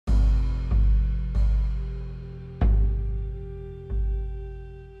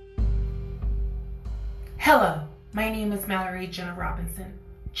Hello, my name is Mallory Jenna Robinson.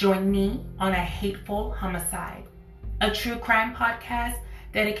 Join me on A Hateful Homicide, a true crime podcast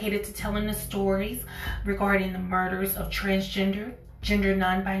dedicated to telling the stories regarding the murders of transgender, gender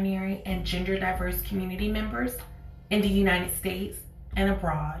non-binary, and gender diverse community members in the United States and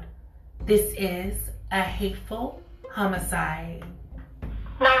abroad. This is A Hateful Homicide.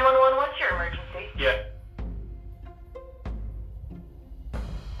 911, what's your emergency? Yeah.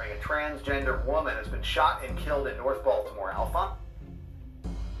 A transgender woman has been shot and killed in North Baltimore. Alpha?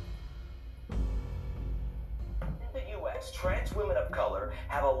 In the U.S., trans women of color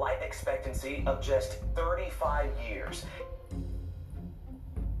have a life expectancy of just 35 years.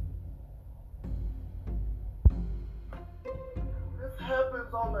 This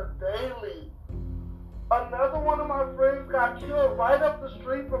happens on a daily. Another one of my friends got killed right up the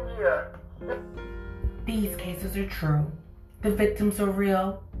street from here. These cases are true. The victims are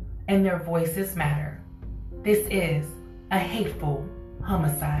real, and their voices matter. This is A Hateful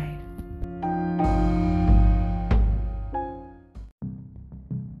Homicide.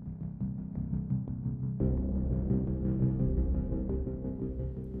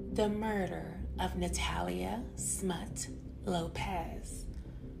 The murder of Natalia Smut Lopez,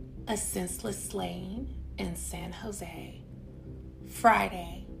 a senseless slaying in San Jose,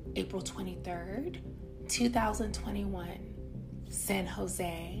 Friday, April 23rd, 2021, San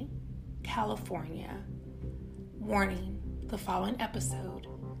Jose, California. Warning, the following episode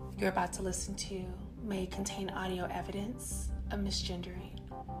you're about to listen to may contain audio evidence of misgendering.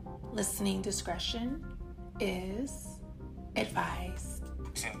 Listening discretion is advised.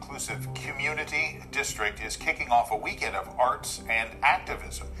 Inclusive Community District is kicking off a weekend of arts and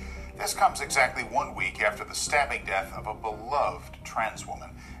activism. This comes exactly 1 week after the stabbing death of a beloved trans woman.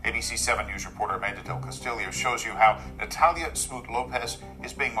 ABC 7 News reporter Amanda Del Castillo shows you how Natalia Smut Lopez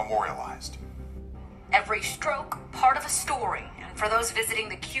is being memorialized. Every stroke, part of a story. And for those visiting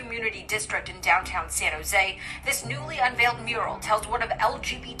the Community District in downtown San Jose, this newly unveiled mural tells one of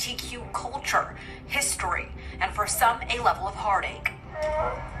LGBTQ culture, history, and for some, a level of heartache.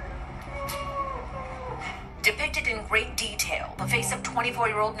 Depicted in great detail, the face of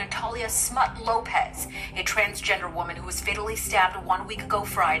 24-year-old Natalia Smut Lopez, a transgender woman who was fatally stabbed 1 week ago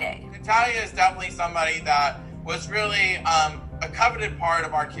Friday. Natalia is definitely somebody that was really a coveted part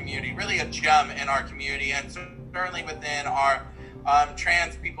of our community, really a gem in our community, and certainly within our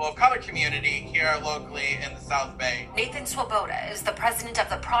trans people of color community here locally in the South Bay. Nathan Swoboda is the president of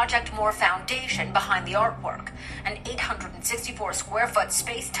the Project More Foundation behind the artwork, an 864 square foot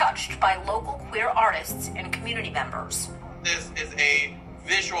space touched by local queer artists and community members. This is a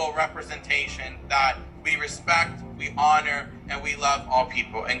visual representation that we respect, we honor, and we love all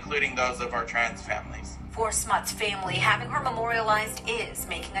people, including those of our trans families. For Smut's family, having her memorialized is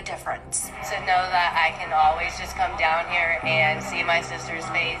making a difference. To know that I can always just come down here and see my sister's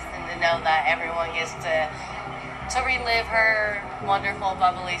face, and to know that everyone gets to relive her wonderful,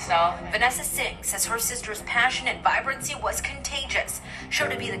 bubbly self. Vanessa Singh says her sister's passion and vibrancy was contagious, sure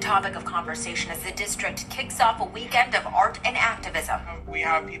to be the topic of conversation as the district kicks off a weekend of art and activism. We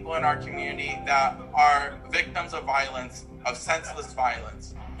have people in our community that are victims of violence, of senseless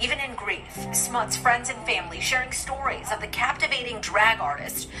violence. Even in grief, Smut's friends and family sharing stories of the captivating drag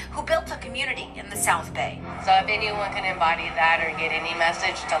artist who built a community in the South Bay. So if anyone can embody that or get any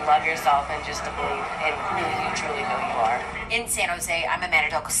message, to love yourself and just to believe in who you truly know you are. In San Jose, I'm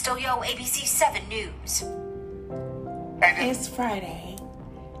Amanda Del Castillo, ABC 7 News. It's Friday,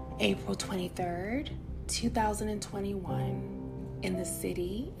 April 23rd, 2021, in the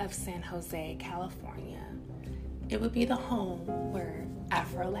city of San Jose, California. It would be the home where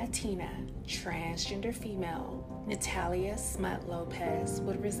Afro-Latina, transgender female Natalia Smut Lopez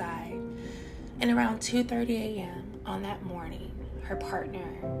would reside. And around 2:30 a.m. on that morning, her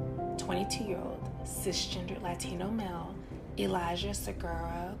partner, 22-year-old cisgender Latino male Elijah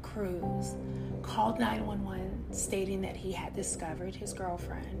Segura Cruz, called 911 stating that he had discovered his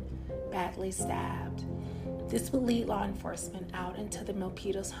girlfriend badly stabbed. This would lead law enforcement out into the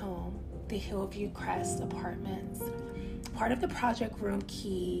Milpitas home, the Hillview Crest Apartments. Part of the Project Room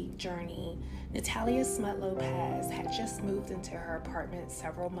Key journey, Natalia Smut Lopez had just moved into her apartment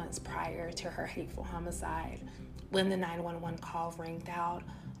several months prior to her hateful homicide when the 911 call rang out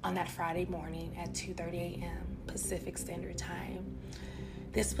on that Friday morning at 2:30 a.m. Pacific Standard Time.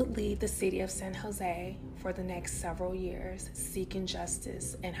 This would lead the city of San Jose for the next several years seeking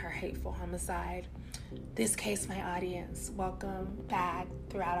justice in her hateful homicide. This case, my audience, welcome back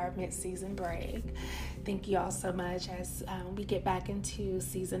throughout our mid-season break. Thank you all so much as we get back into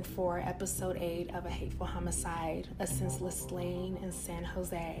Season 4, Episode 8 of A Hateful Homicide, a Senseless Slaying in San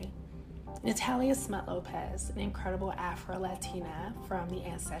Jose. Natalia Smut Lopez, an incredible Afro-Latina from the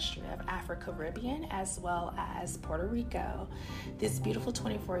ancestry of Afro-Caribbean as well as Puerto Rico. This beautiful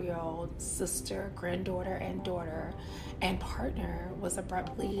 24-year-old sister, granddaughter, and daughter and partner was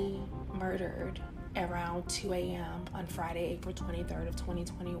abruptly murdered around 2 a.m. on Friday, April 23rd of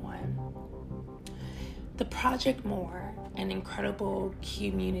 2021. The Project More, an incredible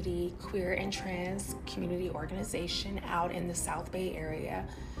community, queer and trans community organization out in the South Bay area.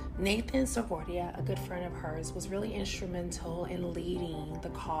 Nathan Sorvortia, a good friend of hers, was really instrumental in leading the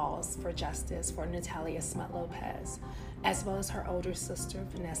cause for justice for Natalia Smut Lopez, as well as her older sister,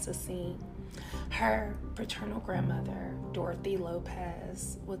 Vanessa C. Her paternal grandmother, Dorothy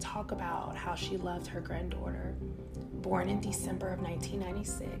Lopez, would talk about how she loved her granddaughter. Born in December of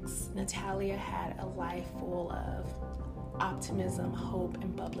 1996, Natalia had a life full of optimism, hope,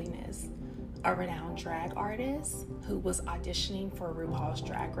 and bubbliness. A renowned drag artist who was auditioning for RuPaul's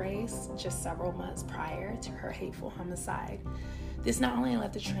Drag Race just several months prior to her hateful homicide. This not only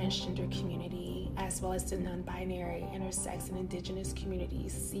left the transgender community, as well as the non-binary, intersex, and indigenous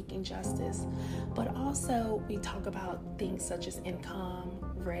communities seeking justice, but also we talk about things such as income,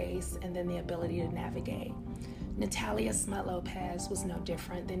 race, and then the ability to navigate. Natalia Smut Lopez was no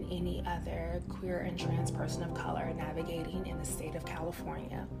different than any other queer and trans person of color navigating in the state of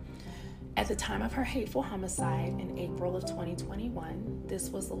California. At the time of her hateful homicide in April of 2021, this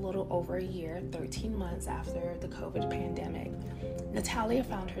was a little over a year, 13 months after the COVID pandemic, Natalia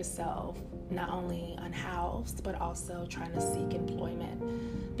found herself not only unhoused, but also trying to seek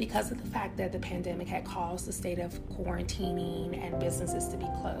employment. Because of the fact that the pandemic had caused the state of quarantining and businesses to be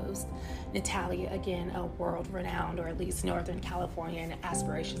closed, Natalia, again, a world-renowned, or at least Northern California and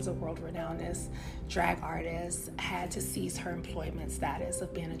aspirations of world-renownedness, drag artist, had to cease her employment status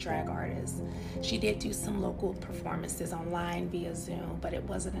of being a drag artist. She did do some local performances online via Zoom, but it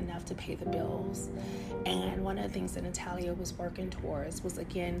wasn't enough to pay the bills. And one of the things that Natalia was working towards was,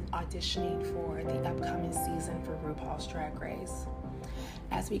 again, auditioning for the upcoming season for RuPaul's Drag Race.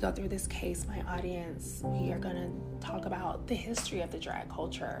 As we go through this case, my audience, we are going to talk about the history of the drag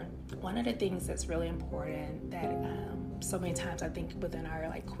culture. One of the things that's really important that so many times I think within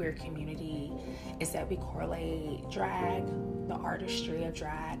our queer community is that we correlate drag, the artistry of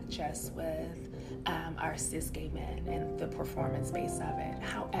drag, just with our cis gay men and the performance base of it.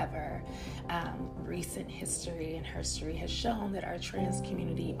 However, recent history and herstory has shown that our trans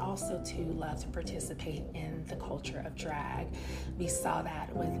community also too love to participate in the culture of drag. We saw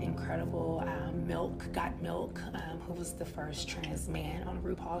that with incredible Milk, who was the first trans man on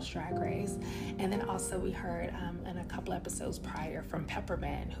RuPaul's Drag Race. And then also we heard in a couple episodes prior from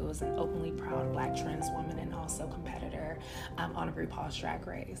Peppermint, who is an openly proud Black trans woman and also competitor on RuPaul's Drag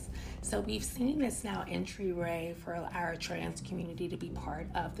Race. So we've seen this now entryway for our trans community to be part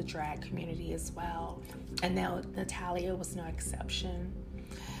of the drag community as well. And now Natalia was no exception.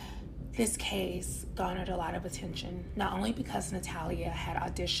 This case garnered a lot of attention, not only because Natalia had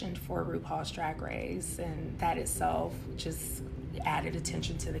auditioned for RuPaul's Drag Race, and that itself just added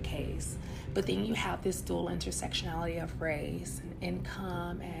attention to the case, but then you have this dual intersectionality of race and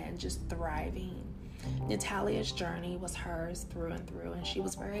income and just thriving. Natalia's journey was hers through and through, and she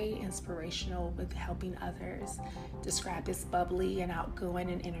was very inspirational with helping others. Described as bubbly and outgoing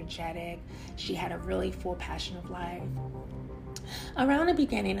and energetic, she had a really full passion of life. Around the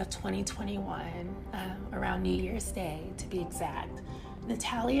beginning of 2021, around New Year's Day to be exact,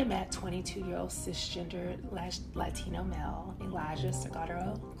 Natalia met 22-year-old cisgender Latino male Elijah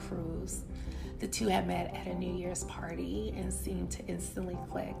Sagaro Cruz. The two had met at a New Year's party and seemed to instantly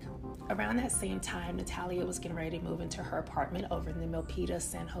click. Around that same time, Natalia was getting ready to move into her apartment over in the Milpitas,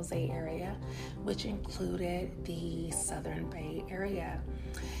 San Jose area, which included the Southern Bay area.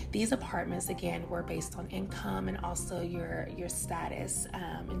 These apartments, again, were based on income and also your status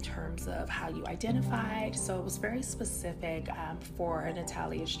in terms of how you identified. So it was very specific for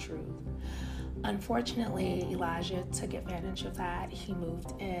Natalia's truth. Unfortunately, Elijah took advantage of that. He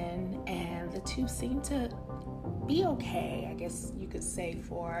moved in, and the two seemed to be okay, I guess you could say,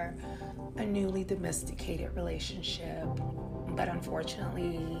 for a newly domesticated relationship. But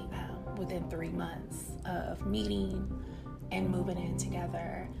unfortunately, within 3 months of meeting and moving in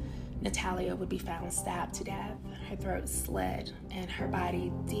together, Natalia would be found stabbed to death, her throat slit, and her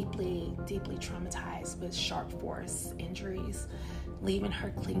body deeply, deeply traumatized with sharp force injuries, leaving her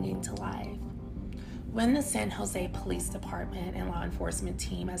clinging to life. When the San Jose Police Department and law enforcement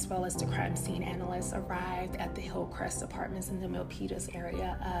team, as well as the crime scene analysts, arrived at the Hillcrest Apartments in the Milpitas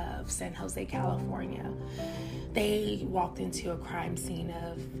area of San Jose, California, they walked into a crime scene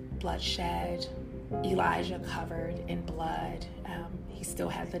of bloodshed, Elijah covered in blood. He still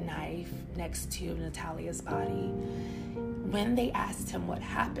had the knife next to Natalia's body. When they asked him what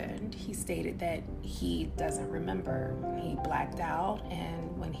happened, he stated that he doesn't remember. He blacked out,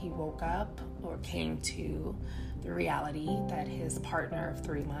 and when he woke up or came to the reality that his partner of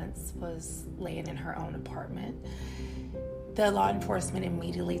 3 months was laying in her own apartment, the law enforcement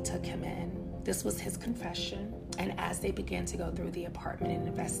immediately took him in. This was his confession, and as they began to go through the apartment and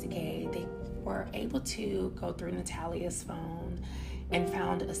investigate, they were able to go through Natalia's phone and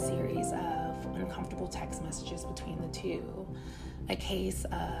found a series of uncomfortable text messages between the two. A case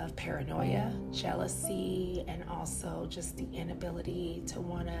of paranoia, jealousy, and also just the inability to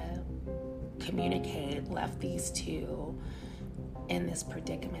want to communicate left these two in this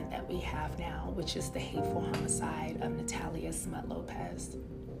predicament that we have now, which is the hateful homicide of Natalia Smut Lopez.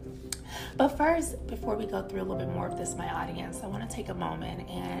 But first, before we go through a little bit more of this, my audience, I want to take a moment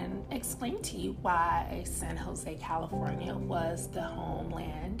and explain to you why San Jose, California was the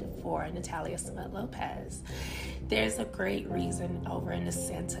homeland for Natalia Smut Lopez. There's a great reason over in the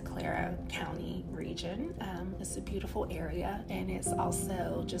Santa Clara County region. It's a beautiful area, and it's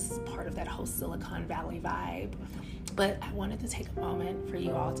also just part of that whole Silicon Valley vibe. But I wanted to take a moment for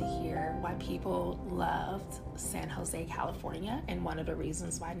you all to hear why people loved San Jose, California, and one of the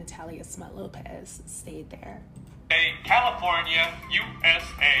reasons why Natalia Smut Lopez stayed there. California,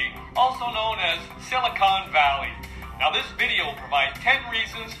 USA, also known as Silicon Valley. Now this video will provide 10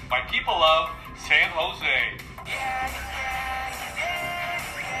 reasons why people love San Jose.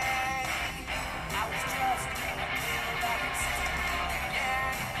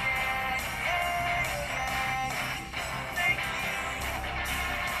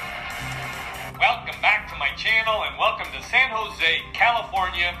 Welcome back to my channel and welcome to San Jose,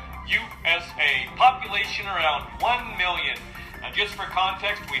 California, USA. Population around 1 million. Now just for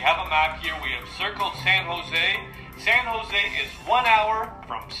context, we have a map here. We have circled San Jose. San Jose is 1 hour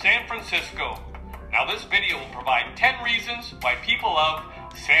from San Francisco. Now this video will provide 10 reasons why people love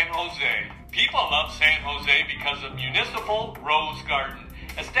San Jose. People love San Jose because of Municipal Rose Garden.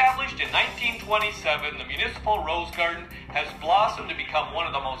 Established in 1927, the Municipal Rose Garden has blossomed to become one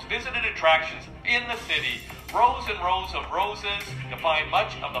of the most visited attractions in the city. Rows and rows of roses define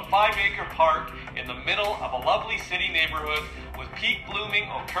much of the 5-acre park in the middle of a lovely city neighborhood with peak blooming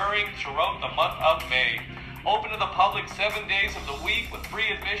occurring throughout the month of May. Open to the public 7 days of the week with free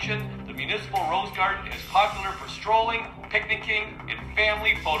admission, the Municipal Rose Garden is popular for strolling, picnicking, and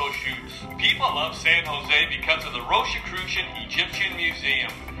family photo shoots. People love San Jose because of the Rosicrucian Egyptian Museum.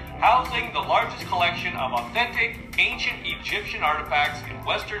 Housing the largest collection of authentic, ancient Egyptian artifacts in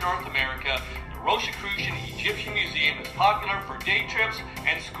Western North America, the Rosicrucian Egyptian Museum is popular for day trips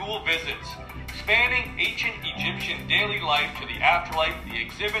and school visits. Spanning ancient Egyptian daily life to the afterlife, the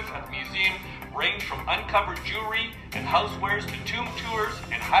exhibits at the museum range from uncovered jewelry and housewares to tomb tours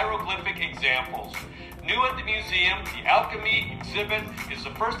and hieroglyphic examples. New at the museum, the Alchemy exhibit is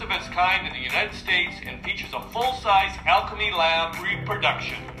the first of its kind in the United States and features a full-size alchemy lab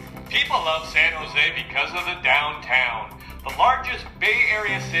reproduction. People love San Jose because of the downtown. The largest Bay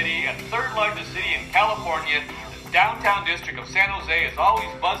Area city and third largest city in California, the downtown district of San Jose is always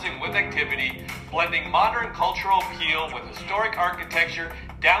buzzing with activity, blending modern cultural appeal with historic architecture.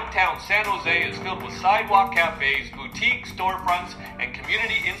 Downtown San Jose is filled with sidewalk cafes, boutique storefronts, and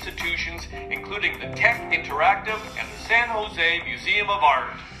community institutions, including the Tech Interactive and the San Jose Museum of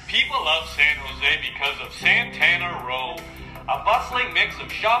Art. People love San Jose because of Santana Row. A bustling mix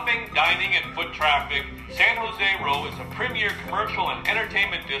of shopping, dining, and foot traffic, San Jose Row is a premier commercial and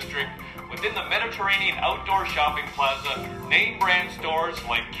entertainment district within the Mediterranean outdoor shopping plaza. Name brand stores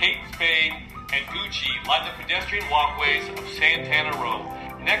like Kate Spade and Gucci line the pedestrian walkways of Santana Row,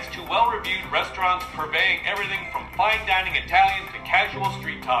 next to well-reviewed restaurants purveying everything from fine dining Italian to casual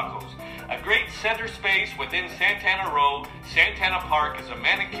street tacos. A great center space within Santana Row, Santana Park is a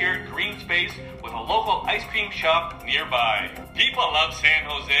manicured green space with a local ice cream shop nearby. People love San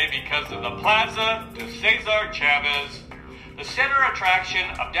Jose because of the Plaza de Cesar Chavez. The center attraction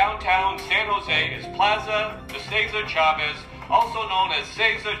of downtown San Jose is Plaza de Cesar Chavez, also known as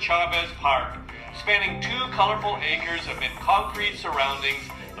Cesar Chavez Park. Spanning 2 colorful acres amid concrete surroundings,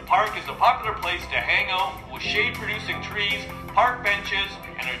 the park is a popular place to hang out with shade-producing trees, park benches,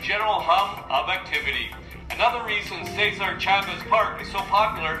 and a general hum of activity. Another reason Cesar Chavez Park is so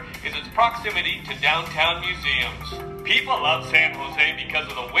popular is its proximity to downtown museums. People love San Jose because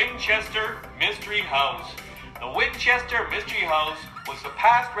of the Winchester Mystery House. The Winchester Mystery House was the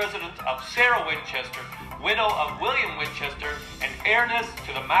past residence of Sarah Winchester, widow of William Winchester, and heiress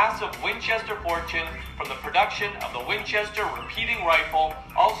to the massive Winchester fortune from the production of the Winchester repeating rifle,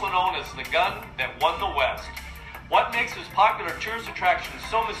 also known as the gun that won the West. What makes this popular tourist attraction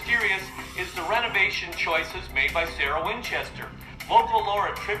so mysterious is the renovation choices made by Sarah Winchester. Local lore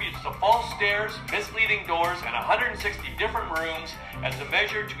attributes the false stairs, misleading doors, and 160 different rooms as a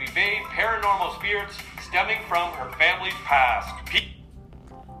measure to evade paranormal spirits stemming from her family's past.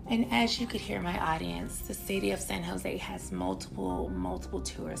 And as you could hear, my audience, the city of San Jose has multiple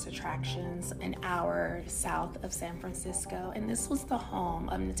tourist attractions an hour south of San Francisco. And this was the home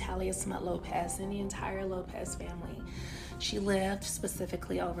of Natalia Smut Lopez and the entire Lopez family. She lived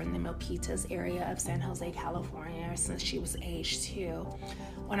specifically over in the Milpitas area of San Jose, California, since she was age 2.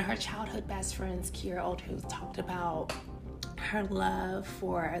 One of her childhood best friends, Kira Oldhuth, talked about her love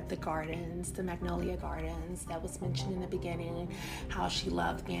for the gardens, the Magnolia Gardens that was mentioned in the beginning, how she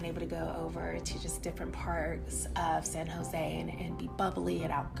loved being able to go over to just different parts of San Jose and be bubbly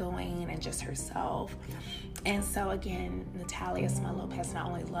and outgoing and just herself. And so again, Natalia Smut Lopez not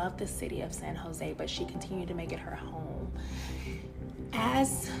only loved the city of San Jose, but she continued to make it her home.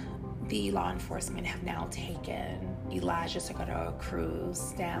 As the law enforcement have now taken Elijah Segura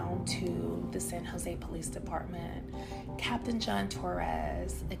Cruz down to the San Jose Police Department, Captain John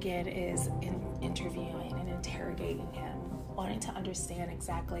Torres, again, is interviewing and interrogating him, wanting to understand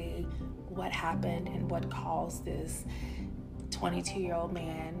exactly what happened and what caused this 22-year-old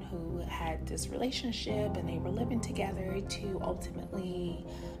man who had this relationship and they were living together to ultimately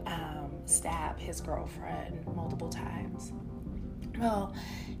stab his girlfriend multiple times. Well,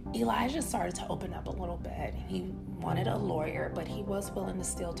 Elijah started to open up a little bit. He wanted a lawyer, but he was willing to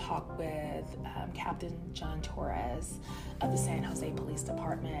still talk with Captain John Torres of the San Jose Police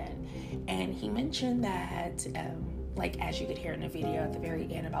Department. And he mentioned that, like as you could hear in the video at the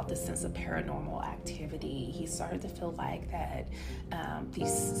very end, about the sense of paranormal activity. He started to feel like that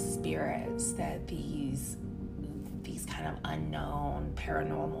these spirits, that these kind of unknown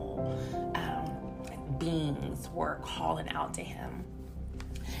paranormal beings were calling out to him.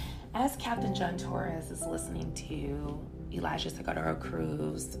 As Captain John Torres is listening to Elijah Segura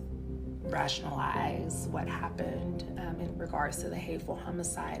Cruz rationalize what happened in regards to the hateful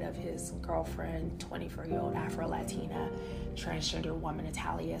homicide of his girlfriend, 24-year-old Afro-Latina transgender woman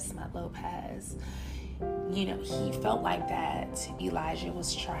Natalia Smut Lopez, you know, he felt like that Elijah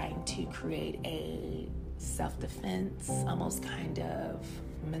was trying to create a self-defense, almost kind of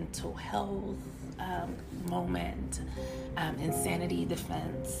mental health moment, insanity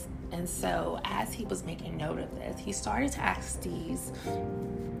defense. And so as he was making note of this, he started to ask these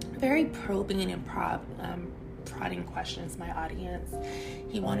very probing and prodding questions, my audience.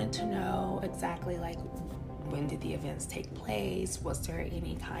 He wanted to know exactly, like, when did the events take place? Was there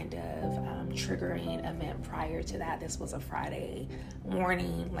any kind of triggering event prior to that? This was a Friday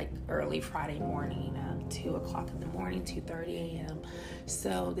morning, like early Friday morning, 2 o'clock in the morning, 2:30 a.m.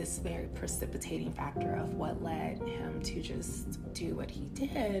 So this very precipitating factor of what led him to just do what he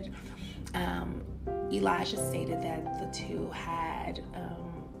did. Elijah stated that the two had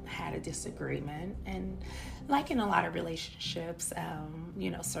a disagreement, and like in a lot of relationships,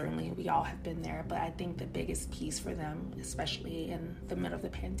 certainly we all have been there, but I think the biggest piece for them, especially in the middle of the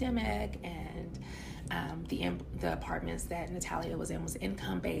pandemic, and the apartments that Natalia was in was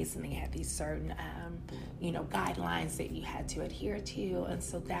income-based, and they had these certain guidelines that you had to adhere to, and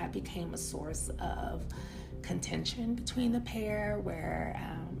so that became a source of contention between the pair, where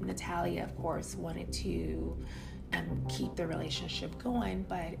Natalia, of course, wanted to keep the relationship going,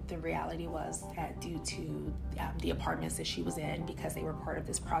 but the reality was that due to the apartments that she was in, because they were part of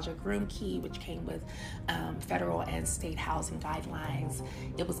this Project Room Key, which came with federal and state housing guidelines,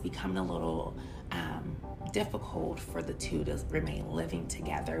 it was becoming a little difficult for the two to remain living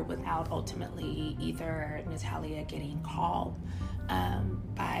together without ultimately either Natalia getting called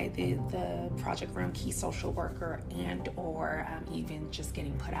by the Project Room Key social worker and or even just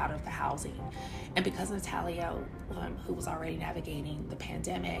getting put out of the housing. And because Natalia, who was already navigating the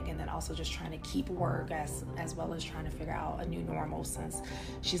pandemic and then also just trying to keep work as well as trying to figure out a new normal, since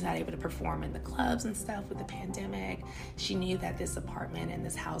she's not able to perform in the clubs and stuff with the pandemic, she knew that this apartment and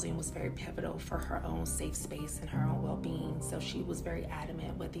this housing was very pivotal for her own safe space and her own well-being. So she was very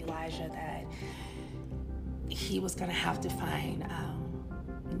adamant with Elijah that he was going to have to find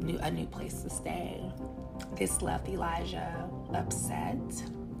a new place to stay. This left Elijah upset.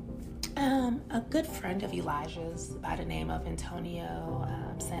 A good friend of Elijah's by the name of Antonio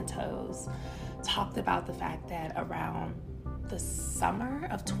Santos talked about the fact that around the summer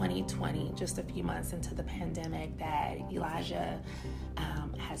of 2020, just a few months into the pandemic, that Elijah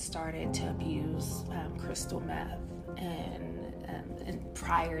had started to abuse crystal meth. And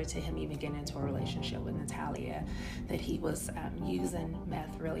prior to him even getting into a relationship with Natalia, that he was using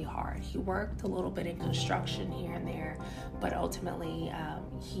meth really hard. He worked a little bit in construction here and there, but ultimately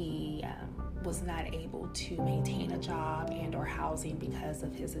he was not able to maintain a job and or housing because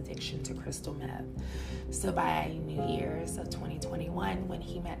of his addiction to crystal meth. So by New Year's of 2021, when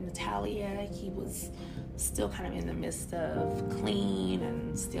he met Natalia, he was still kind of in the midst of clean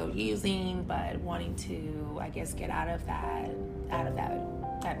and still using, but wanting to, I guess, get out of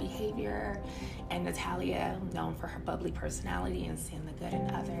that behavior. And Natalia, known for her bubbly personality and seeing the good in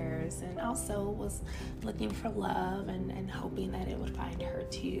others, and also was looking for love and hoping that it would find her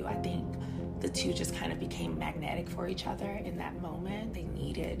too. I think the two just kind of became magnetic for each other in that moment. They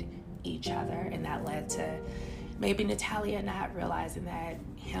needed each other, and that led to maybe Natalia not realizing that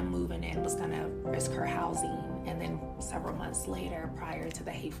him moving in was going to risk her housing. And then several months later, prior to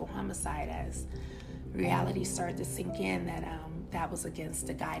the hateful homicide, as reality started to sink in that that was against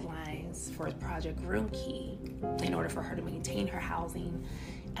the guidelines for Project Room Key in order for her to maintain her housing.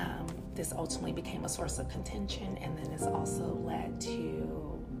 This ultimately became a source of contention, and then this also led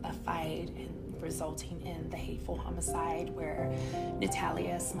to a fight and resulting in the hateful homicide where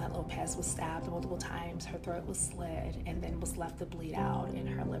Natalia Smut Lopez was stabbed multiple times, her throat was slit, and then was left to bleed out in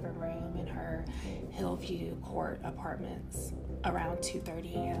her living room in her Hillview Court apartments around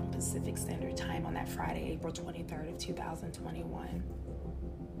 2:30 a.m. Pacific Standard Time on that Friday, April 23rd of 2021.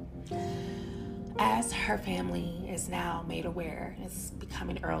 As her family is now made aware, it's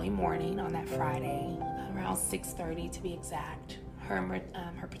becoming early morning on that Friday, around 6:30 to be exact.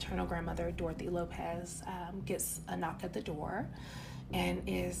 Her paternal grandmother, Dorothy Lopez, gets a knock at the door and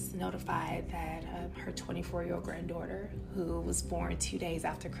is notified that her 24-year-old granddaughter, who was born 2 days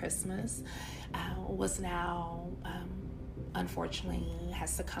after Christmas, was now, unfortunately, has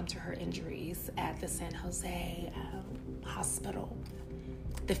succumbed to her injuries at the San Jose hospital.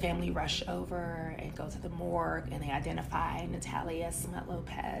 The family rush over and go to the morgue, and they identify Natalia Smut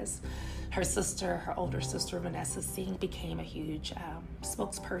Lopez. Her sister, her older sister, Vanessa Singh, became a huge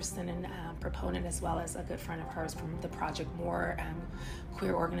spokesperson and proponent, as well as a good friend of hers from the Project More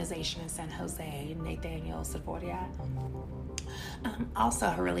queer organization in San Jose, Natalia Savoria. Also,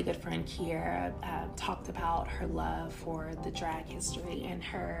 her really good friend Kiera talked about her love for the drag history and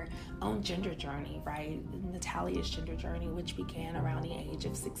her own gender journey, right? Natalia's gender journey, which began around the age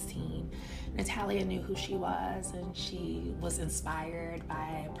of 16. Natalia knew who she was, and she was inspired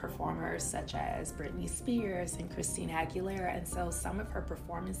by performers such as Britney Spears and Christina Aguilera, and so some of her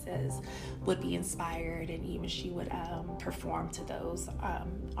performances would be inspired, and even she would perform to those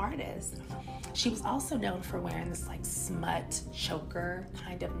artists. She was also known for wearing this like smut choker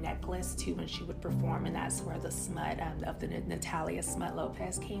kind of necklace too when she would perform, and that's where the smut of the Natalia Smut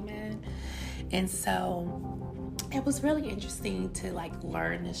Lopez came in. And so it was really interesting to like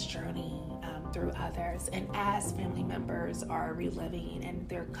learn this journey through others, and as family members are reliving, and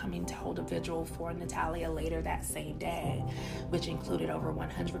they're coming to hold a vigil for Natalia later that same day, which included over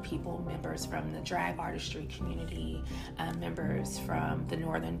 100 people, members from the drag artistry community, members from the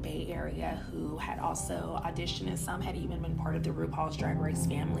Northern Bay Area who had also auditioned, and some had even been part of the RuPaul's Drag Race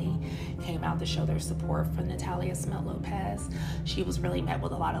family, came out to show their support for Natalia Smut Lopez. She was really met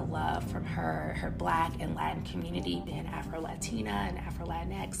with a lot of love from her Black and Latin community, being Afro-Latina and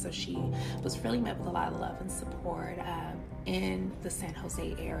Afro-Latinx, so she was really met with a lot of love and support in the San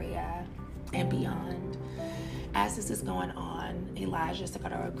Jose area and beyond. As this is going on, Elijah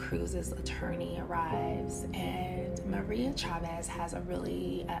Sakadaro Cruz's attorney arrives, and Maria Chavez has a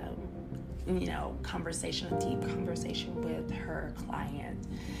really conversation, a deep conversation with her client.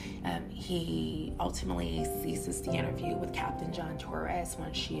 He ultimately ceases the interview with Captain John Torres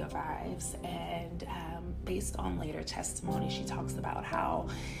when she arrives, and based on later testimony, she talks about how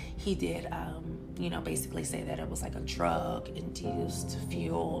he did, basically say that it was like a drug-induced,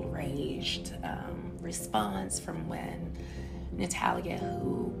 fuel-raged response from when Natalia,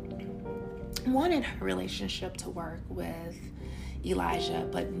 who wanted her relationship to work with Elijah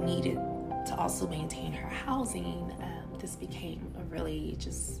but needed to also maintain her housing, this became a really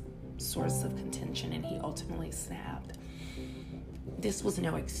just source of contention, and he ultimately snapped. This was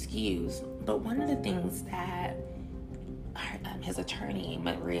no excuse, but one of the things that his attorney,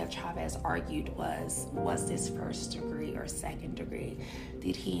 Maria Chavez, argued was this first degree or second degree?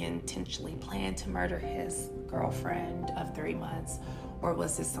 Did he intentionally plan to murder his girlfriend of 3 months, or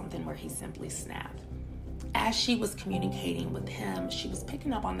was this something where he simply snapped? as she was communicating with him, she was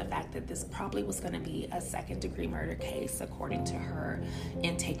picking up on the fact that this probably was going to be a second-degree murder case, according to her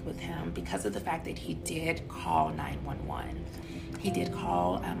intake with him, because of the fact that he did call 911. He did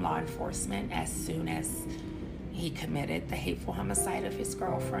call law enforcement as soon as he committed the hateful homicide of his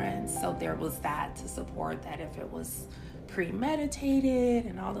girlfriend. So there was that to support that if it was premeditated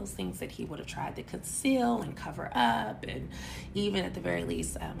and all those things that he would have tried to conceal and cover up, and even at the very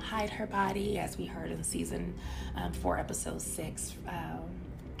least hide her body, as we heard in season 4, episode 6,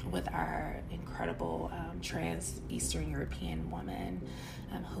 with our incredible trans Eastern European woman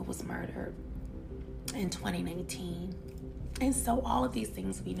who was murdered in 2019. And so all of these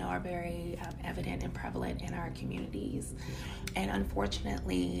things we know are very evident and prevalent in our communities. And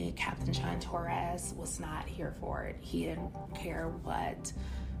unfortunately, Captain John Torres was not here for it. He didn't care what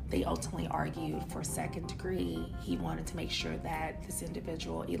they ultimately argued for second degree. He wanted to make sure that this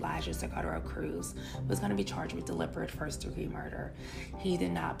individual, Elijah Zagarro Cruz, was going to be charged with deliberate first degree murder. He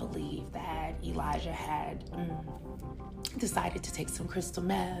did not believe that Elijah had decided to take some crystal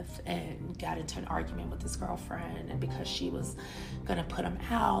meth and got into an argument with his girlfriend, and because she was going to put him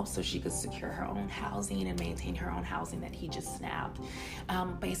out so she could secure her own housing and maintain her own housing, that he just snapped.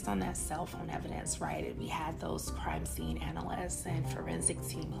 Based on that cell phone evidence, right, we had those crime scene analysts and forensic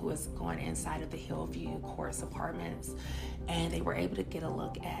team who was going inside of the Hillview Courts apartments, and they were able to get a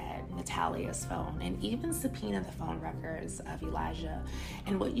look at Natalia's phone and even subpoena the phone records of Elijah.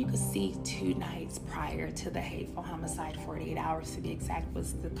 And what you could see 2 nights prior to the hateful homicide, 48 hours to be exact,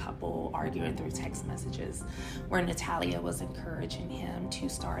 was the couple arguing through text messages where Natalia was encouraging him to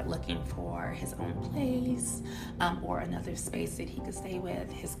start looking for his own place or another space that he could stay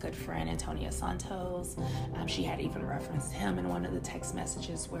with. His good friend Antonio Santos, she had even referenced him in one of the text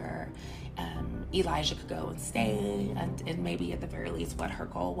messages where Elijah could go and stay, and maybe at the very least what her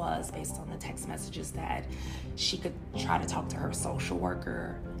goal was based on the text messages, that she could try to talk to her social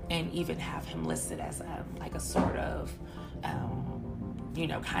worker and even have him listed as like a sort of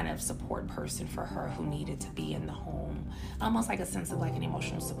kind of support person for her who needed to be in the home, almost like a sense of like an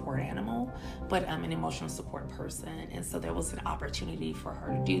emotional support animal, but an emotional support person. And so there was an opportunity for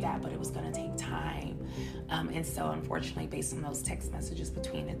her to do that, but it was going to take time. And so unfortunately, based on those text messages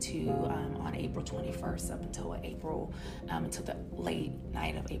between the two, on April 21st up until until the late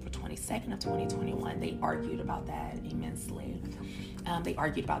night of April 22nd of 2021, they argued about that immensely. They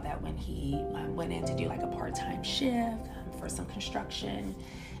argued about that when he went in to do like a part-time shift for some construction.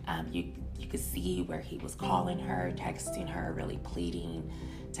 You could see where he was calling her, texting her, really pleading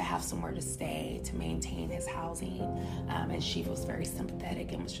to have somewhere to stay, to maintain his housing. And she was very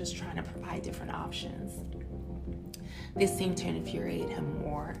sympathetic and was just trying to provide different options. This seemed to infuriate him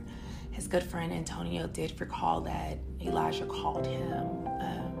more. His good friend Antonio did recall that Elijah called him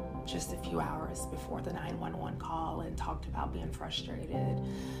just a few hours before the 911 call and talked about being frustrated.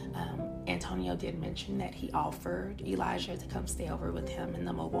 Antonio did mention that he offered Elijah to come stay over with him in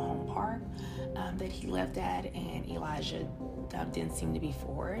the mobile home park that he lived at, and Elijah didn't seem to be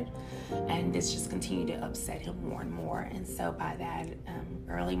for it. And this just continued to upset him more and more. And so by that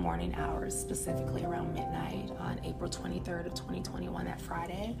early morning hours, specifically around midnight on April 23rd of 2021, that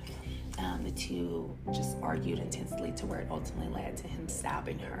Friday, the two just argued intensely to where it ultimately led to him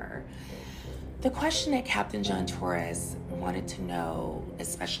stabbing her. The question that Captain John Torres wanted to know,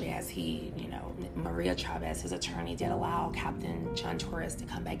 especially as he, Maria Chavez, his attorney, did allow Captain John Torres to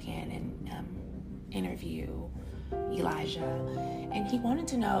come back in and interview Elijah. And he wanted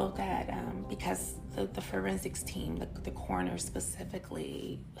to know that because the forensics team, the coroner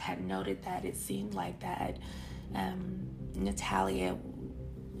specifically, had noted that it seemed like that Natalia,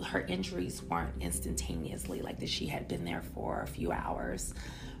 her injuries weren't instantaneously, like that she had been there for a few hours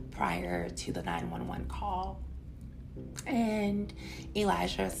prior to the 911 call. And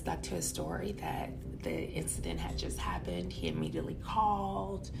Elijah stuck to his story that the incident had just happened. He immediately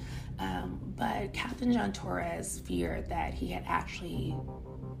called, but Captain John Torres feared that he had actually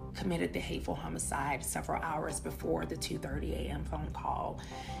committed the hateful homicide several hours before the 2:30 a.m. phone call,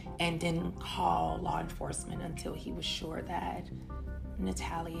 and didn't call law enforcement until he was sure that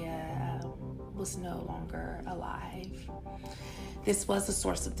Natalia was no longer alive. This was a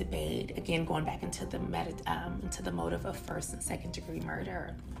source of debate, again going back into the motive of first and second degree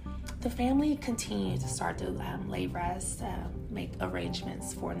murder. The family continued to start to lay rest, make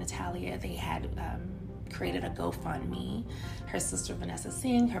arrangements for Natalia. They had created a GoFundMe. Her sister Vanessa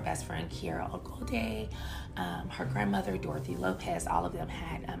Singh, her best friend Kiera Ogode, her grandmother Dorothy Lopez, all of them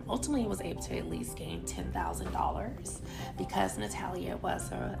had ultimately was able to at least gain $10,000 because Natalia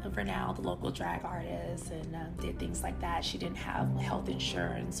was a renowned local drag artist and did things like that. She didn't have health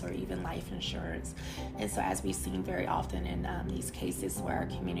insurance or even life insurance. And so as we've seen very often in these cases where our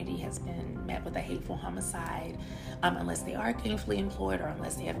community has been met with a hateful homicide, unless they are gainfully employed or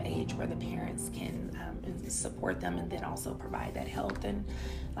unless they have age where the parents can support them and then also provide that health and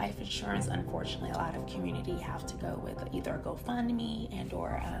life insurance, unfortunately a lot of community have to go with either a GoFundMe and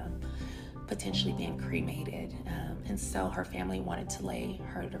or potentially being cremated. And so her family wanted to lay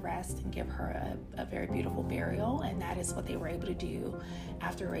her to rest and give her a very beautiful burial, and that is what they were able to do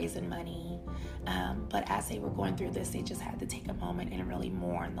after raising money. But as they were going through this, they just had to take a moment and really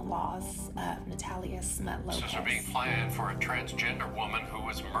mourn the loss of Natalia Smut Lopez. This is being planned for a transgender woman who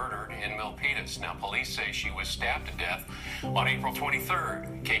was murdered in Milpitas. Now, police say she was stabbed to death on April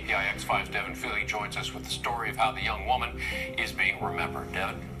 23rd. KPIX5's Devin Feely joins us with the story of how the young woman is being remembered.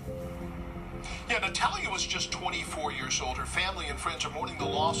 Devin? Yeah, Natalia was just 24 years old. Her family and friends are mourning the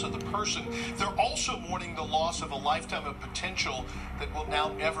loss of the person. They're also mourning the loss of a lifetime of potential that will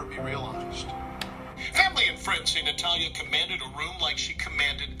now never be realized. Family and friends say Natalia commanded a room like she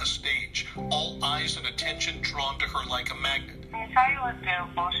commanded a stage. All eyes and attention drawn to her like a magnet. Natalia was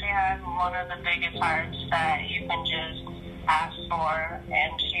beautiful. She had one of the biggest hearts that you can just ask for,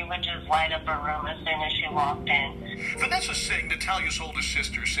 and she would just light up a room as soon as she walked in. Vanessa Singh, Natalia's older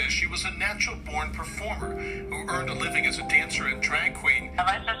sister, says she was a natural-born performer who earned a living as a dancer and drag queen.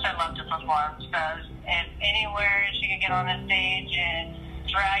 My sister loved to perform, so if anywhere she could get on a stage and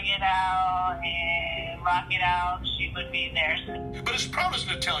drag it out and rock it out, she would be there. But as proud as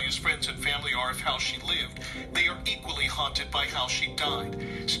Natalia's friends and family are of how she lived, they are equally haunted by how she died.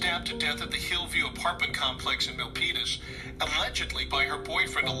 Stabbed to death at the Hillview apartment complex in Milpitas, allegedly by her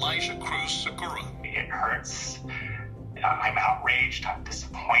boyfriend Elijah Cruz Segura. It hurts. I'm outraged. I'm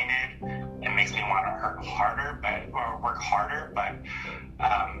disappointed. It makes me want to work harder, but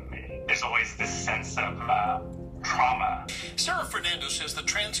there's always this sense of trauma. Sarah Fernando says the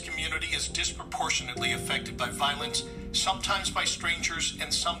trans community is disproportionately affected by violence, sometimes by strangers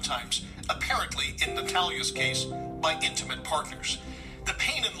and sometimes, apparently in Natalia's case, by intimate partners. The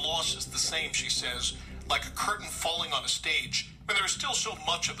pain and loss is the same, she says, like a curtain falling on a stage, when there is still so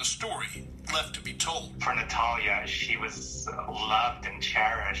much of the story left to be told. For Natalia, she was loved and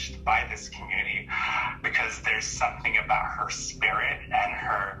cherished by this community because there's something about her spirit and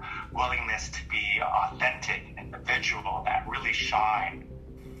her willingness to be authentic individual that really shined.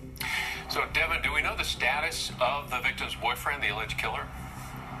 So, Devin, do we know the status of the victim's boyfriend, the alleged killer?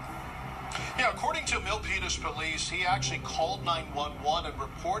 Yeah, according to Milpitas police, he actually called 911 and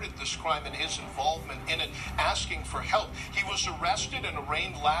reported this crime and his involvement in it, asking for help. He was arrested and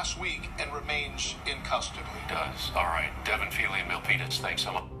arraigned last week and remains in custody. He does. All right. Devin Feely and Milpitas, thanks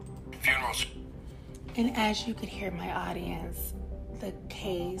so much. Funerals. And as you could hear, my audience, the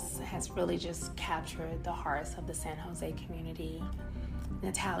case has really just captured the hearts of the San Jose community.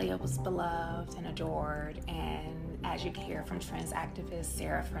 Natalia was beloved and adored, and as you can hear from trans activist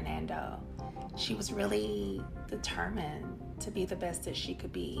Sarah Fernando, she was really determined to be the best that she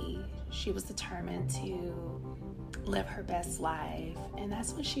could be. She was determined to live her best life, and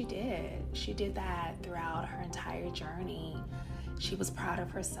that's what she did. She did that throughout her entire journey. She was proud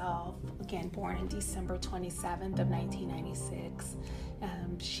of herself. Again, born in December 27th of 1996.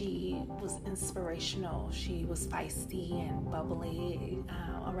 She was inspirational. She was feisty and bubbly,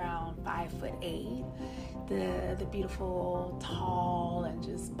 around 5'8". The beautiful, tall, and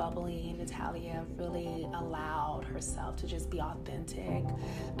just bubbly Natalia really allowed herself to just be authentic.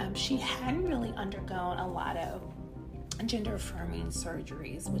 She hadn't really undergone a lot of gender affirming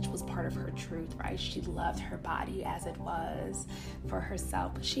surgeries, which was part of her truth, right? She loved her body as it was for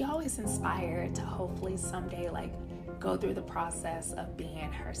herself, but she always inspired to hopefully someday go through the process of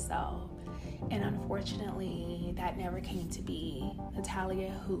being herself. And unfortunately, that never came to be.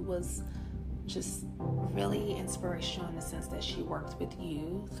 Natalia, who was just really inspirational in the sense that she worked with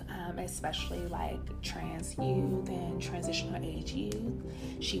youth, especially trans youth and transitional age youth.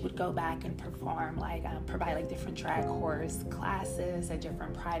 She would go back and perform, provide different drag course classes at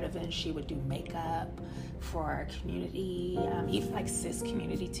different Pride events. She would do makeup for our community, even cis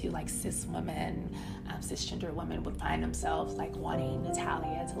community too, cis women, cisgender women would find themselves like wanting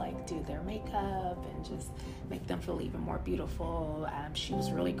Natalia to like do their makeup and just make them feel even more beautiful. She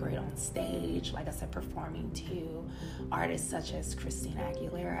was really great on stage, like I said, performing to artists such as Christina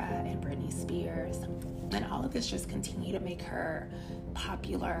Aguilera and Britney Spears. And all of this just continued to make her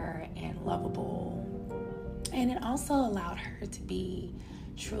popular and lovable. And it also allowed her to be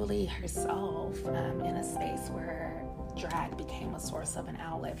truly herself in a space where drag became a source of an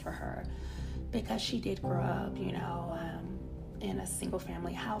outlet for her, because she did grow up, in a single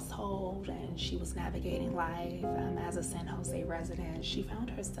family household, and she was navigating life as a San Jose resident. She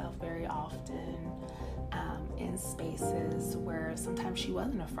found herself very often in spaces where sometimes she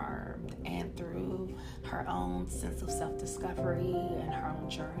wasn't affirmed, and through her own sense of self-discovery and her own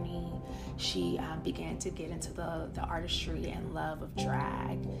journey, she began to get into the artistry and love of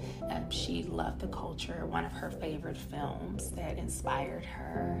drag. She loved the culture. One of her favorite films that inspired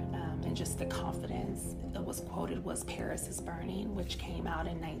her and just the confidence that was quoted was Paris is Burning, which came out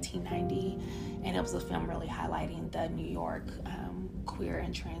in 1990, and it was a film really highlighting the New York queer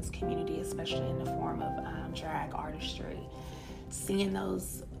and trans community, especially in the form of drag artistry. Seeing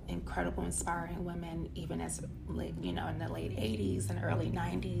those incredible, inspiring women, even as in the late 80s and early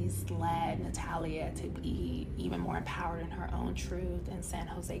 90s, led Natalia to be even more empowered in her own truth in San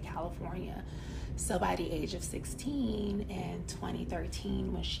Jose, California. So by the age of 16 in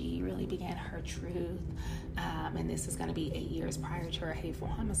 2013, when she really began her truth, and this is going to be 8 years prior to her hateful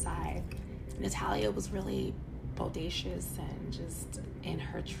homicide, Natalia was really bodacious and just in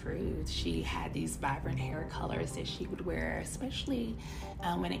her truth. She had these vibrant hair colors that she would wear, especially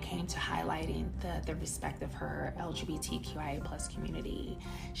when it came to highlighting the respect of her LGBTQIA plus community.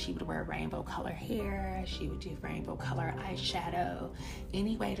 She would wear rainbow color hair, she would do rainbow color eyeshadow,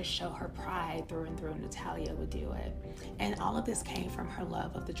 any way to show her pride through and through. Natalia would do it. And all of this came from her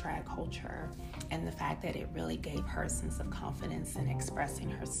love of the drag culture and the fact that it really gave her a sense of confidence in expressing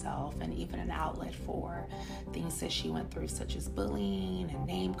herself, and even an outlet for things that she went through, such as bullying and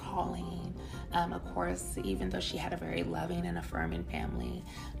name calling. Of course, even though she had a very loving and affirming family,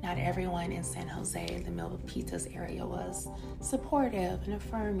 not everyone in San Jose, the Milpitas area, was supportive and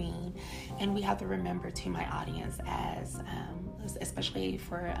affirming. And we have to remember, to my audience, as especially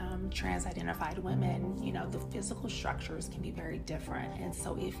for trans-identified women, the physical structures can be very different. And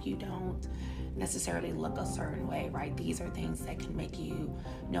so if you don't necessarily look a certain way, right, these are things that can make you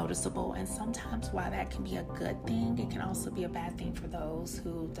noticeable. And sometimes while that can be a good thing, it can also be a bad thing for those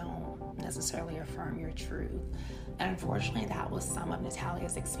who don't necessarily affirm your truth. And unfortunately, that was some of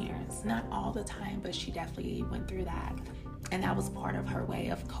Natalia's experience. Not all the time, but she definitely went through that. And that was part of her way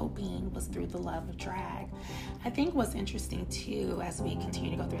of coping, was through the love of drag. I think what's interesting too, as we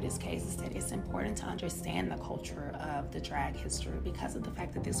continue to go through this case, is that it's important to understand the culture of the drag history, because of the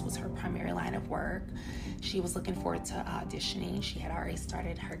fact that this was her primary line of work. She was looking forward to auditioning. She had already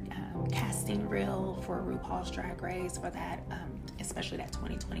started her casting reel for RuPaul's Drag Race for that, especially that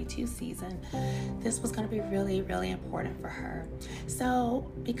 2022 season. This was going to be really, really important for her. So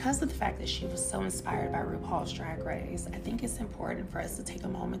because of the fact that she was so inspired by RuPaul's Drag Race, I think it's important for us to take a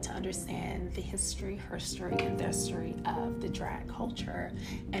moment to understand the history, her story, and the history of the drag culture,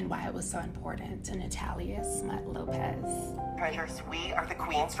 and why it was so important to Natalia Smut Lopez. Treasures, we are the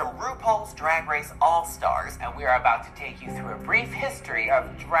queens from RuPaul's Drag Race All-Stars, and we are about to take you through a brief history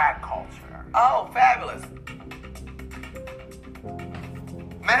of drag culture. Oh, fabulous!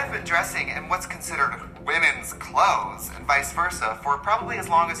 Men have been dressing in what's considered women's clothes, and vice versa, for probably as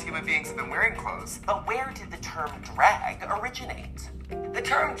long as human beings have been wearing clothes. But where did the term drag originate? The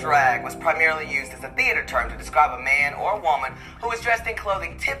term drag was primarily used as a theater term to describe a man or woman who was dressed in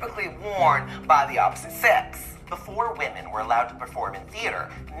clothing typically worn by the opposite sex. Before women were allowed to perform in theater,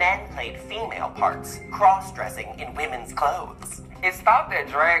 men played female parts, cross-dressing in women's clothes. It's thought that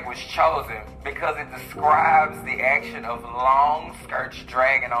drag was chosen because it describes the action of long skirts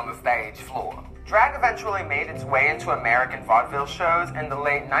dragging on the stage floor. Drag eventually made its way into American vaudeville shows in the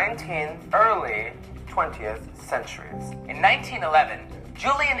late 19th, early 20th centuries. In 1911,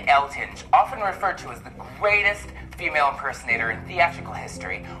 Julian Eltinge, often referred to as the greatest female impersonator in theatrical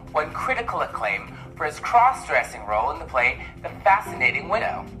history, won critical acclaim for his cross-dressing role in the play The Fascinating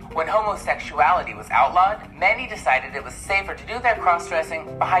Widow. When homosexuality was outlawed, many decided it was safer to do their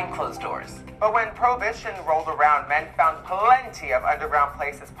cross-dressing behind closed doors. But when Prohibition rolled around, men found plenty of underground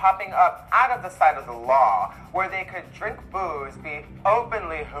places popping up out of the sight of the law, where they could drink booze, be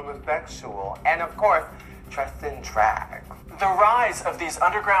openly homosexual, and of course, dress in drag. The rise of these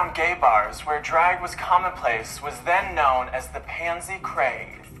underground gay bars where drag was commonplace was then known as the pansy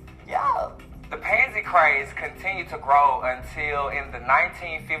craze. Yeah. The pansy craze continued to grow until in the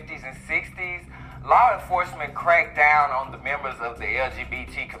 1950s and 60s, law enforcement cracked down on the members of the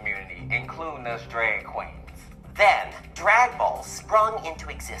LGBT community, including us drag queens. Then, drag balls sprung into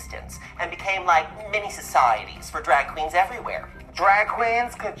existence and became like mini societies for drag queens everywhere. Drag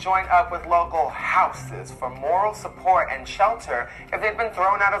queens could join up with local houses for moral support and shelter if they'd been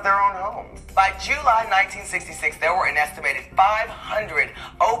thrown out of their own homes. By July 1966, there were an estimated 500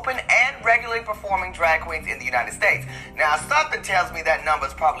 open and regularly performing drag queens in the United States. Now, something tells me that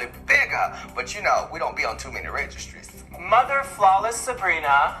number's probably bigger, but you know, we don't be on too many registries. Mother Flawless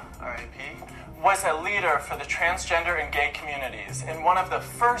Sabrina, R.I.P., was a leader for the transgender and gay communities and one of the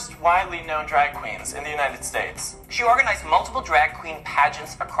first widely known drag queens in the United States. She organized multiple drag queen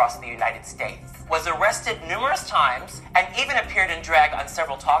pageants across the United States, was arrested numerous times, and even appeared in drag on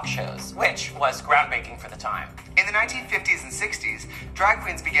several talk shows, which was groundbreaking for the time. In the 1950s and 60s, drag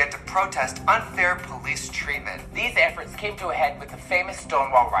queens began to protest unfair police treatment. These efforts came to a head with the famous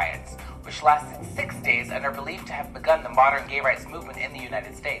Stonewall riots, which lasted 6 days and are believed to have begun the modern gay rights movement in the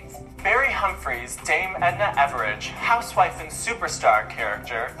United States. Barry Humphries' Dame Edna Everage, housewife and superstar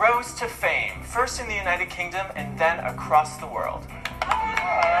character, rose to fame, first in the United Kingdom and then across the world.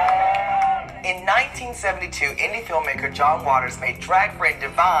 In 1972, indie filmmaker John Waters made drag queen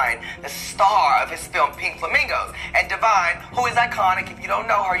Divine the star of his film Pink Flamingos. And Divine, who is iconic, if you don't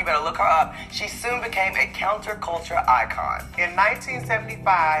know her, you better look her up, she soon became a counterculture icon. In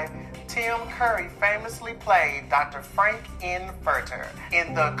 1975, Tim Curry famously played Dr. Frank N. Furter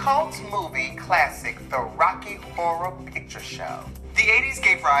in the cult movie classic The Rocky Horror Picture Show. The 80s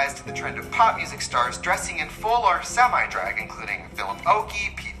gave rise to the trend of pop music stars dressing in full or semi-drag, including Philip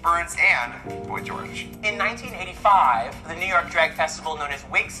Oakey, Pete Burns, and Boy George. In 1985, the New York drag festival known as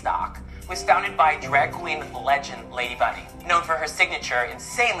Wigstock was founded by drag queen legend Lady Bunny, known for her signature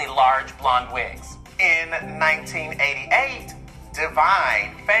insanely large blonde wigs. In 1988,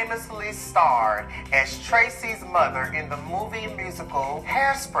 Divine famously starred as Tracy's mother in the movie musical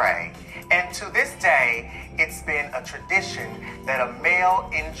Hairspray, and to this day, it's been a tradition that a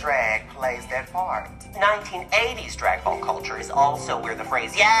male in drag plays that part. 1980s drag ball culture is also where the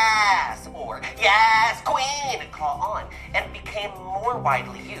phrase yes or yes queen caught on and became more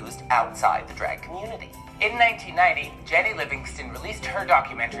widely used outside the drag community. In 1990, Jenny Livingston released her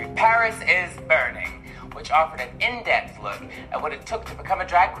documentary Paris is Burning, which offered an in-depth look at what it took to become a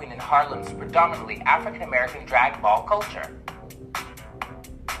drag queen in Harlem's predominantly African-American drag ball culture.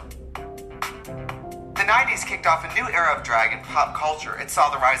 The 90s kicked off a new era of drag in pop culture. It saw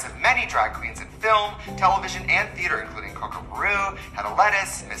the rise of many drag queens in film, television, and theater, including Coco Peru, Hedda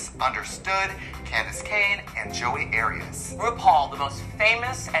Lettuce, Misunderstood, Candace Cain, and Joey Arias. RuPaul, the most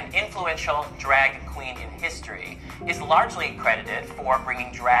famous and influential drag queen in history, is largely credited for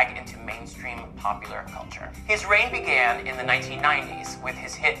bringing drag into mainstream popular culture. His reign began in the 1990s with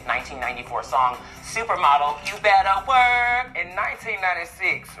his hit 1994 song, Supermodel, You Better Work. In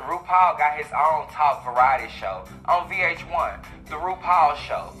 1996, RuPaul got his own talk variety show on VH1, The RuPaul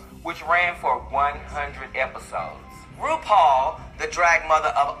Show, which ran for 100 episodes. RuPaul, the drag mother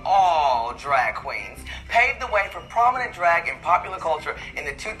of all drag queens, paved the way for prominent drag in popular culture in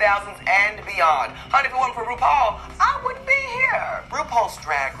the 2000s and beyond. Honey, if it wasn't for RuPaul, I wouldn't be here. RuPaul's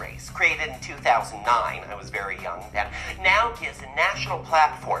Drag Race, created in 2009, I was very young then, now gives a national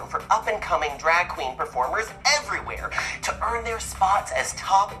platform for up-and-coming drag queen performers everywhere to earn their spots as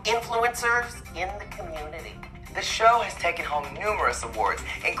top influencers in the community. The show has taken home numerous awards,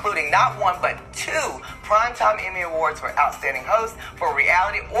 including not one but 2 Primetime Emmy Awards for Outstanding Host for a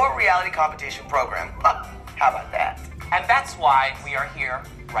reality or reality competition program. How about that? And that's why we are here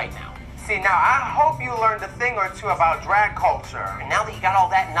right now. See, now I hope you learned a thing or two about drag culture. And now that you got all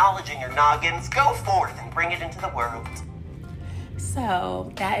that knowledge in your noggins, go forth and bring it into the world.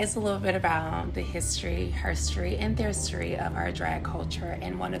 So that is a little bit about the history, herstory, and theirstory of our drag culture,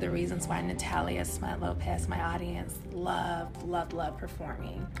 and one of the reasons why Natalia Smut Lopez, my audience, loved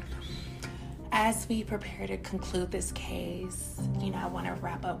performing. As we prepare to conclude this case, I want to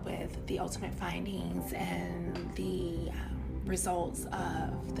wrap up with the ultimate findings and the results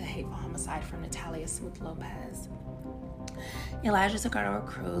of the hateful homicide from Natalia Smut Lopez. Elijah Tagaro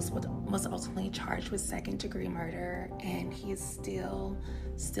Cruz was ultimately charged with second-degree murder, and he is still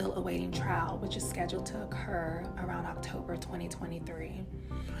awaiting trial, which is scheduled to occur around October 2023.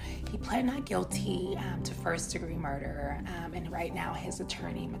 He pled not guilty to first-degree murder, and right now his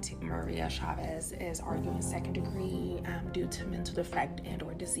attorney, Maria Chavez, is arguing second-degree due to mental defect and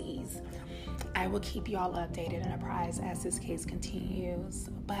or disease. I will keep you all updated and apprised as this case continues,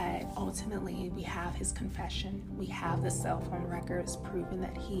 but ultimately we have his confession. We have the cell phone records proving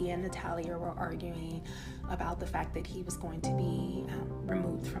that he and Natalia were arguing about the fact that he was going to be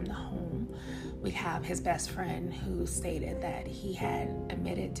removed from the home. We have his best friend who stated that he had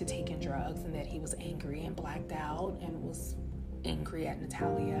admitted to taking drugs and that he was angry and blacked out and was angry at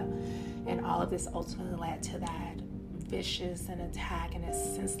Natalia. And all of this ultimately led to that vicious and attack and a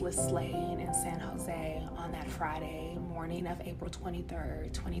senseless slaying in San Jose on that Friday morning of April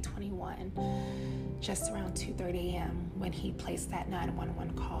 23rd, 2021, just around 2:30 a.m. when he placed that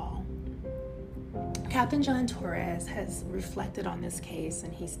 911 call. Captain John Torres has reflected on this case,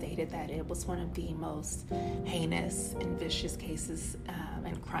 and he stated that it was one of the most heinous and vicious cases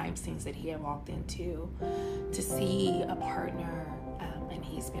and crime scenes that he had walked into. To see a partner, and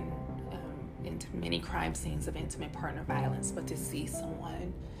he's been into many crime scenes of intimate partner violence, but to see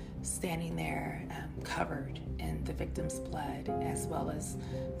someone standing there covered in the victim's blood, as well as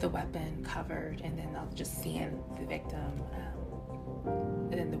the weapon covered, and then just seeing the victim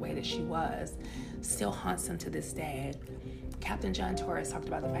in the way that she was, still haunts him to this day. Captain John Torres talked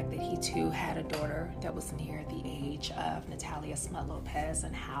about the fact that he too had a daughter that was near the age of Natalia Smut Lopez,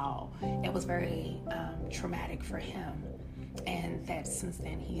 and how it was very traumatic for him. And that since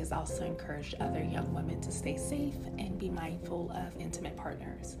then, he has also encouraged other young women to stay safe and be mindful of intimate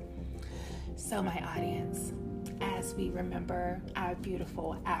partners. So my audience, as we remember our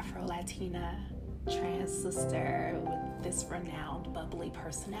beautiful Afro-Latina trans sister with this renowned, bubbly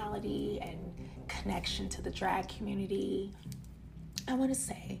personality and connection to the drag community, I want to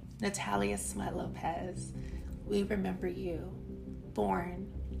say, Natalia Smut Lopez, we remember you. Born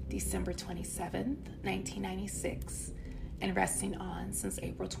December 27th, 1996, and resting on since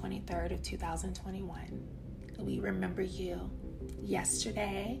April 23rd of 2021. We remember you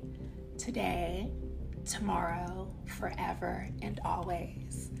yesterday, today, tomorrow, forever, and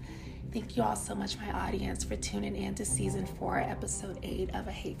always. Thank you all so much, my audience, for tuning in to Season 4, Episode 8 of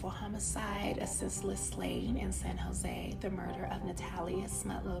A Hateful Homicide, A Senseless Slaying in San Jose, the murder of Natalia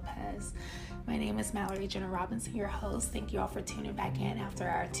Smut Lopez. My name is Mallory Jenna Robinson, your host. Thank you all for tuning back in after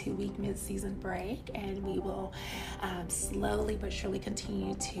our 2-week mid-season break, and we will slowly but surely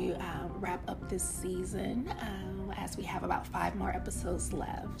continue to wrap up this season as we have about 5 more episodes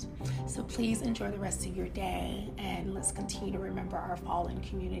left. So please enjoy the rest of your day, and let's continue to remember our fallen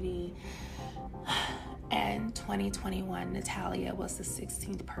community. And 2021, Natalia was the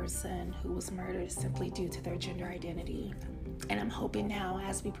 16th person who was murdered simply due to their gender identity. And I'm hoping now,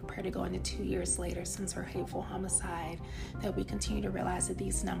 as we prepare to go into 2 years later since her hateful homicide, that we continue to realize that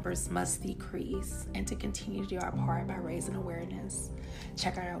these numbers must decrease, and to continue to do our part by raising awareness.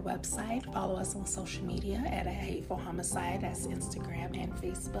 Check out our website, follow us on social media at A Hateful Homicide, that's Instagram and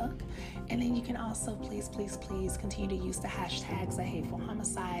Facebook. And then you can also please continue to use the hashtags A Hateful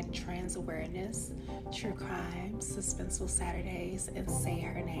Homicide, Trans Awareness, True Crime, Suspenseful Saturdays, and Say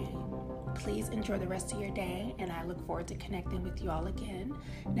Her Name. Please enjoy the rest of your day, and I look forward to connecting with you all again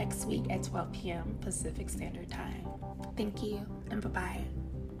next week at 12 p.m. Pacific Standard Time. Thank you, and bye-bye.